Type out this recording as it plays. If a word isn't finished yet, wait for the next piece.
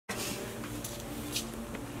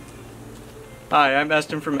Hi, I'm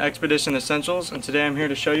Eston from Expedition Essentials, and today I'm here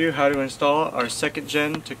to show you how to install our 2nd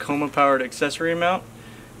Gen Tacoma Powered Accessory mount.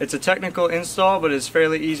 It's a technical install, but it's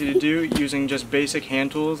fairly easy to do using just basic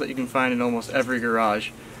hand tools that you can find in almost every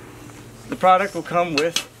garage. The product will come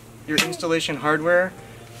with your installation hardware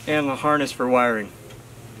and the harness for wiring.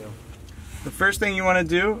 The first thing you want to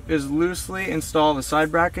do is loosely install the side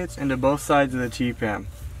brackets into both sides of the T-PAM.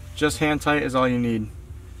 Just hand tight is all you need.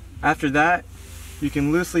 After that, you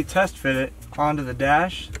can loosely test fit it onto the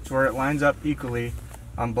dash to where it lines up equally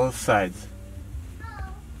on both sides.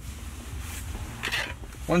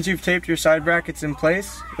 Once you've taped your side brackets in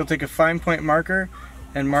place, you'll take a fine point marker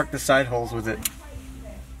and mark the side holes with it.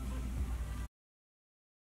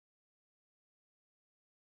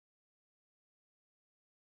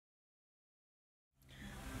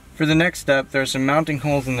 For the next step, there are some mounting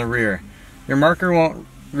holes in the rear. Your marker won't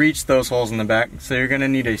reach those holes in the back, so you're going to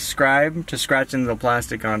need a scribe to scratch into the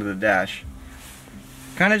plastic onto the dash.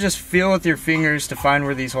 Kind of just feel with your fingers to find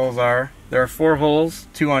where these holes are. There are 4 holes,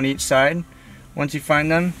 2 on each side. Once you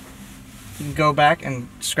find them, you can go back and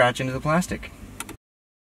scratch into the plastic.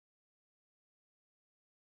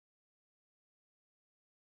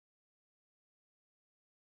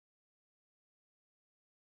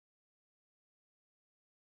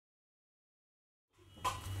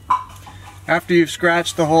 After you've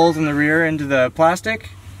scratched the holes in the rear into the plastic,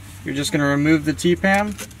 you're just going to remove the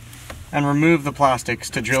T-PAM and remove the plastics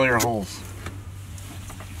to drill your holes.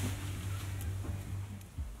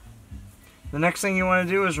 The next thing you want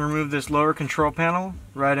to do is remove this lower control panel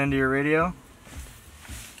right into your radio.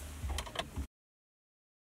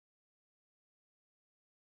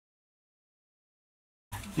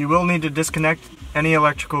 You will need to disconnect any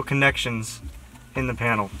electrical connections in the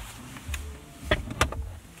panel.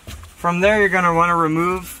 From there, you're going to want to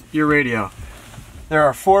remove your radio. There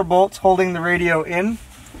are 4 bolts holding the radio in.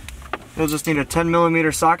 You'll just need a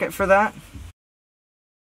 10mm socket for that.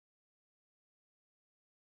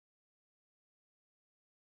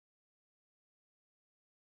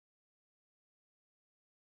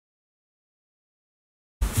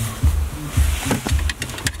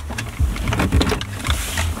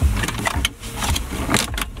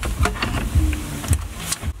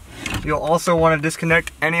 You'll also want to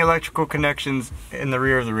disconnect any electrical connections in the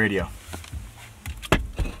rear of the radio.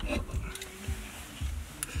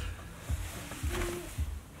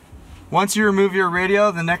 Once you remove your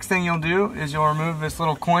radio, the next thing you'll do is you'll remove this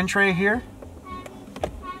little coin tray here.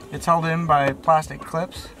 It's held in by plastic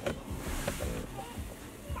clips.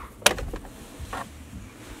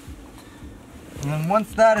 And then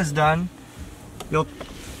once that is done, you'll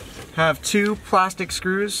have 2 plastic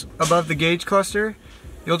screws above the gauge cluster.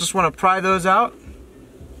 You'll just want to pry those out,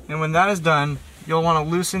 and when that is done, you'll want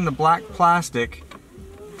to loosen the black plastic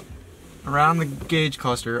around the gauge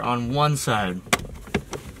cluster on one side.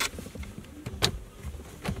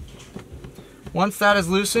 Once that is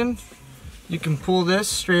loosened, you can pull this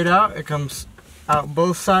straight out. It comes out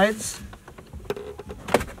both sides.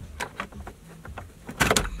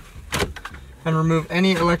 And remove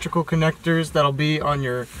any electrical connectors that'll be on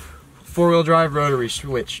your 4-wheel drive rotary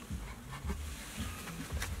switch.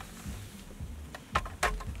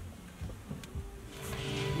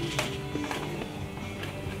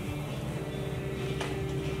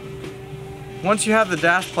 Once you have the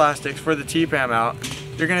dash plastics for the T-PAM out,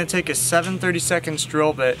 you're going to take a 7/32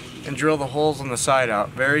 drill bit and drill the holes on the side out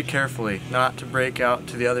very carefully, not to break out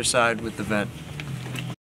to the other side with the vent.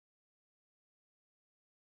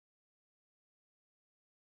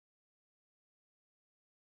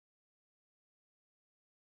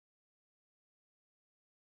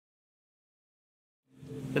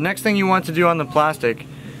 The next thing you want to do on the plastic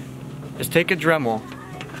is take a Dremel,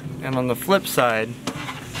 and on the flip side,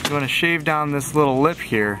 you want to shave down this little lip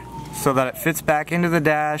here so that it fits back into the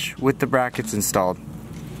dash with the brackets installed.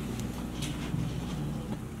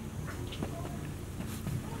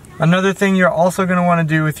 Another thing you're also going to want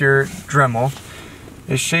to do with your Dremel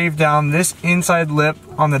is shave down this inside lip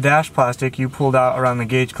on the dash plastic you pulled out around the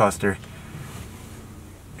gauge cluster,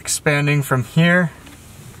 expanding from here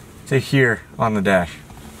to here on the dash.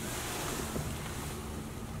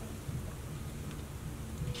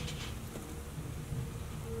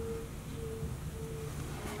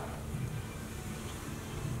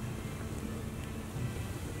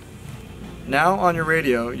 Now on your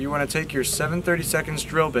radio, you want to take your 7/32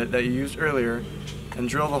 drill bit that you used earlier and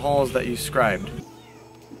drill the holes that you scribed.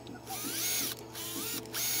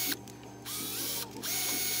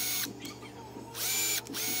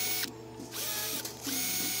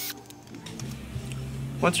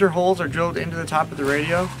 Once your holes are drilled into the top of the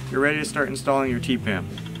radio, you're ready to start installing your T-PAM.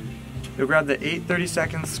 You'll grab the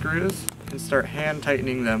 8/32 screws and start hand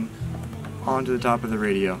tightening them onto the top of the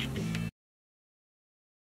radio.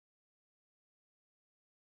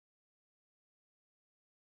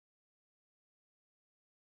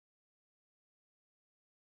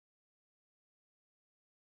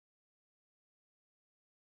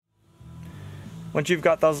 Once you've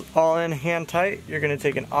got those all in hand tight, you're going to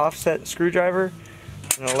take an offset screwdriver,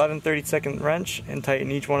 an 11/32 wrench, and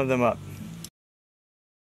tighten each one of them up.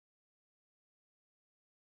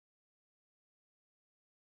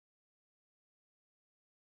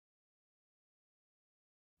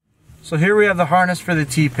 So here we have the harness for the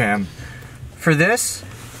T-PAM. For this,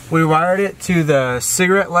 we wired it to the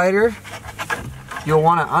cigarette lighter. You'll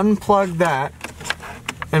want to unplug that,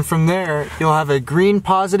 and from there you'll have a green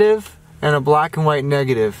positive and a black and white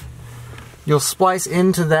negative. You'll splice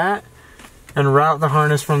into that and route the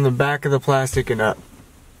harness from the back of the plastic and up.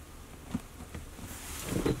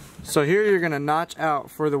 So here you're going to notch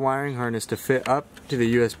out for the wiring harness to fit up to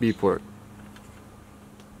the USB port.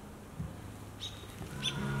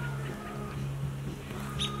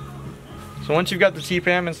 So once you've got the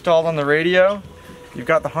T-PAM installed on the radio, you've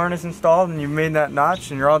got the harness installed and you've made that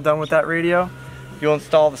notch and you're all done with that radio, you'll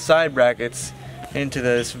install the side brackets into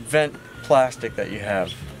this vent plastic that you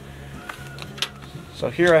have. So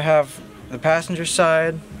here I have the passenger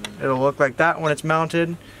side. It'll look like that when it's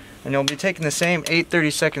mounted, and you'll be taking the same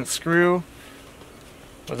 8/32 screw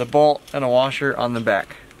with a bolt and a washer on the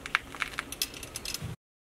back.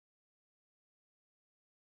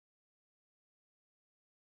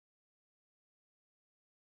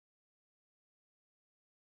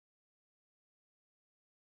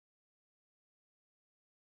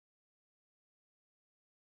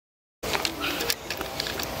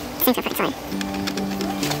 Sorry.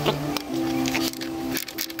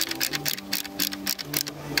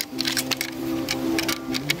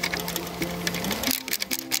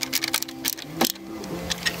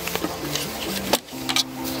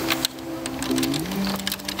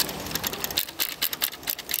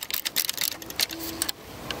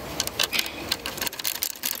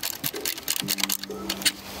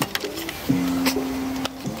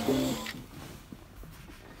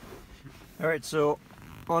 Alright, so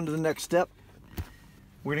on to the next step.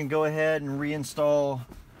 We're going to go ahead and reinstall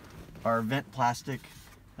our vent plastic.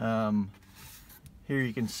 Here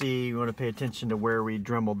you can see, you want to pay attention to where we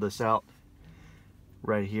dremeled this out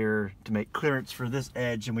right here to make clearance for this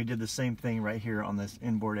edge, and we did the same thing right here on this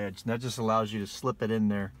inboard edge. And that just allows you to slip it in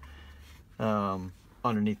there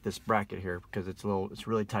underneath this bracket here, because it's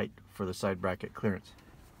really tight for the side bracket clearance.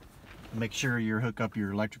 Make sure you hook up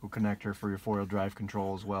your electrical connector for your four-wheel drive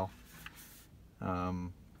control as well.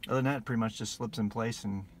 Other than that, it pretty much just slips in place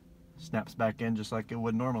and snaps back in just like it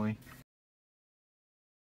would normally.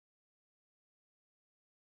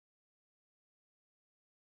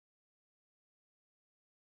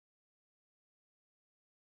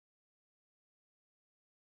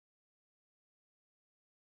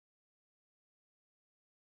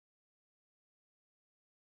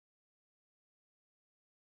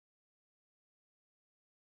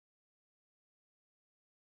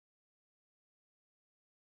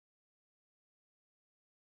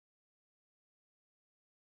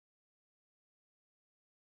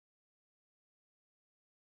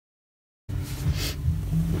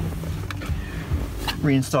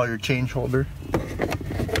 Reinstall your change holder.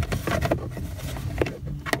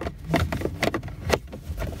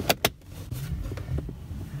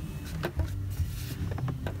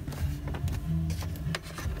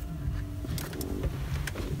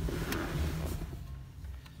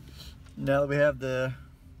 Now that we have the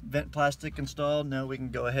vent plastic installed, now we can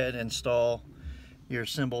go ahead and install your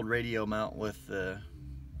assembled radio mount with the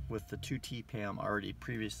 2 T-PAM already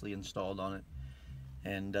previously installed on it.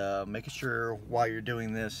 And making sure while you're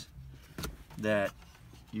doing this that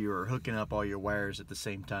you're hooking up all your wires at the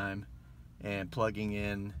same time and plugging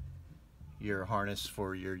in your harness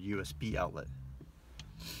for your USB outlet.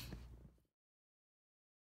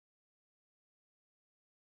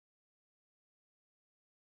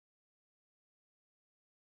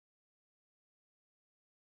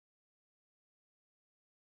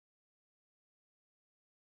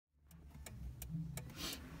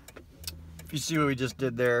 If you see what we just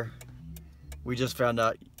did there, we just found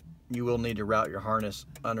out you will need to route your harness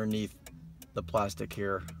underneath the plastic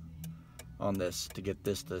here on this to get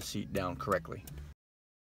this to seat down correctly.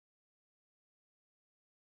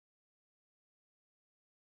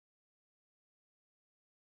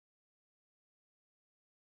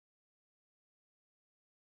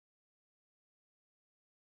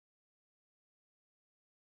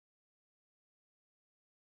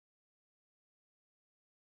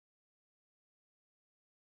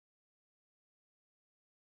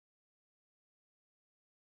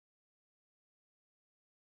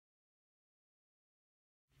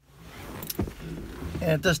 And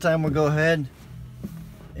at this time we'll go ahead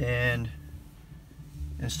and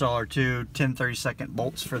install our two 10-32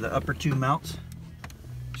 bolts for the upper two mounts.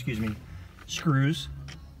 Excuse me, screws.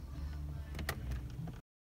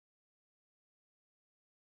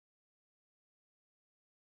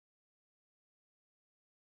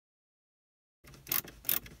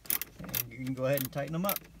 And you can go ahead and tighten them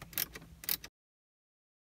up.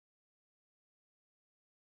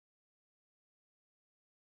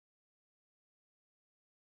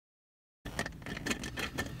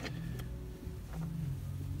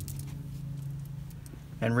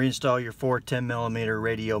 And reinstall your four 10mm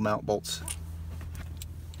radio mount bolts.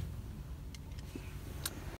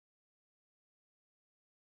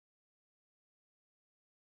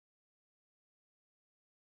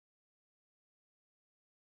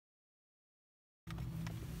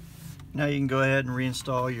 Now you can go ahead and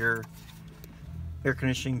reinstall your air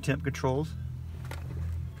conditioning temp controls.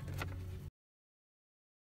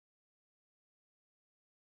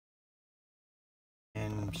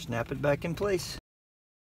 And snap it back in place.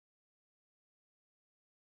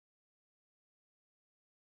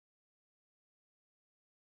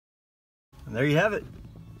 And there you have it.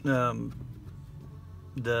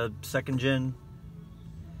 The second gen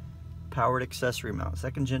powered accessory mount.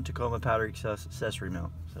 Second gen Tacoma powered accessory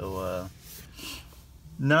mount. So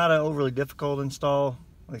not an overly difficult install.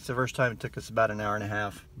 Like it's the first time it took us about an hour and a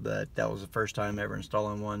half, but that was the first time ever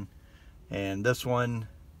installing one. And this one,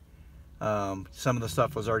 some of the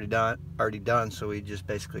stuff was already done, so we just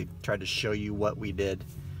basically tried to show you what we did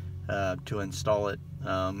to install it.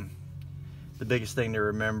 The biggest thing to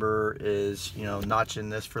remember is, you know,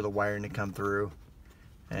 notching this for the wiring to come through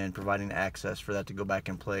and providing access for that to go back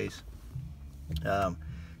in place.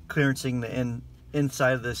 Clearancing the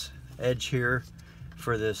inside of this edge here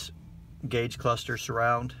for this gauge cluster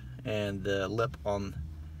surround and the lip on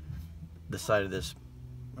the side of this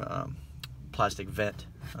plastic vent.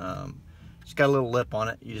 It's got a little lip on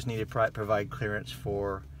it. You just need to provide clearance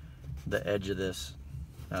for the edge of this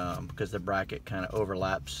because the bracket kind of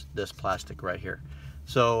overlaps this plastic right here.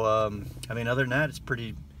 So I mean, other than that, it's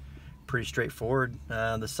pretty straightforward.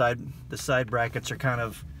 The side brackets are kind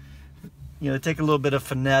of, you know, they take a little bit of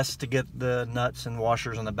finesse to get the nuts and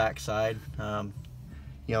washers on the back side. You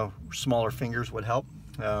know, smaller fingers would help.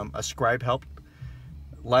 A scribe helped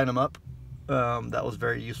line them up. That was a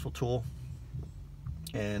very useful tool.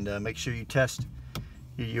 And make sure you test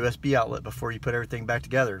your USB outlet before you put everything back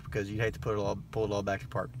together, because you'd hate to pull it all back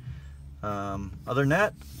apart. Other than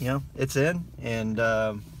that, you know, it's in and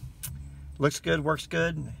looks good, works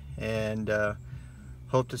good, and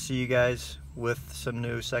hope to see you guys with some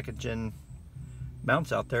new second gen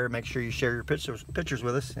mounts out there. Make sure you share your pictures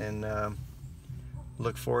with us, and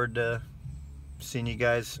look forward to seeing you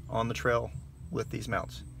guys on the trail with these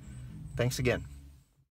mounts. Thanks again.